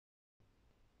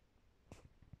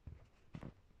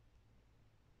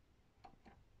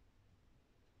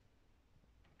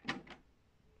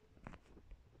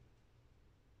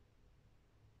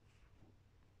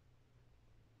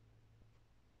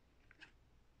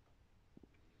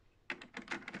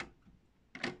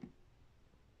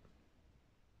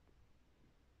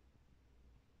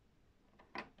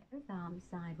arms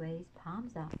sideways,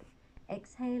 palms up.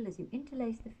 Exhale as you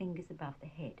interlace the fingers above the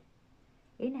head.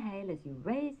 Inhale as you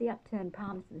raise the upturned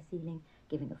palms to the ceiling,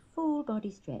 giving a full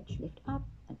body stretch. Lift up,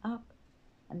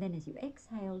 and then as you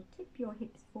exhale, tip your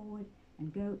hips forward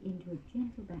and go into a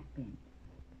gentle back bend.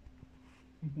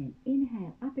 And then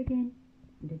inhale up again,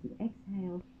 and as you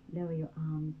exhale, lower your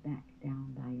arms back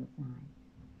down by your sides.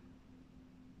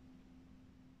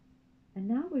 And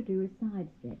now we'll do a side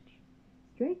stretch.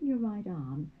 Straighten your right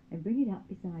arm and bring it up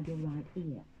beside your right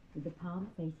ear with the palm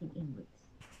facing inwards.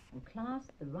 And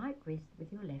clasp the right wrist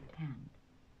with your left hand.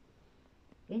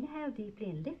 Inhale deeply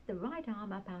and lift the right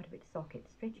arm up out of its socket,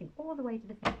 stretching all the way to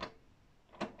the finger.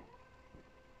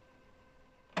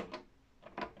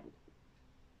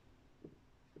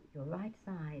 Your right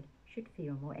side should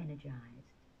feel more energized.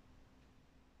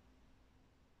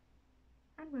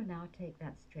 And we'll now take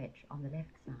that stretch on the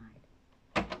left side.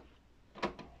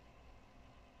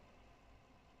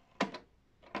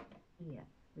 Here,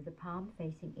 with the palm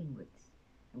facing inwards,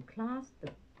 and clasp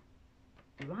the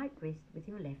right wrist with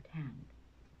your left hand.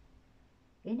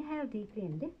 Inhale deeply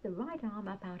and lift the right arm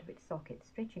up out of its socket,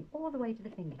 stretching all the way to the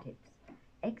fingertips.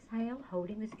 Exhale,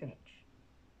 holding the stretch.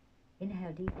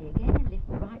 Inhale deeply again and lift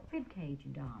the right rib cage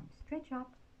and arms. Stretch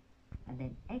up, and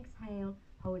then exhale,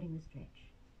 holding the stretch.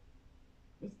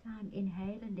 This time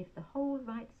inhale and lift the whole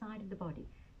right side of the body.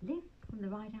 Lift from the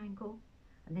right ankle,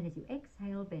 and then as you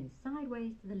exhale, bend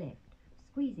sideways to the left,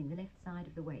 squeezing the left side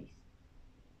of the waist.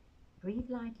 Breathe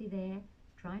lightly there,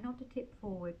 try not to tip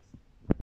forwards,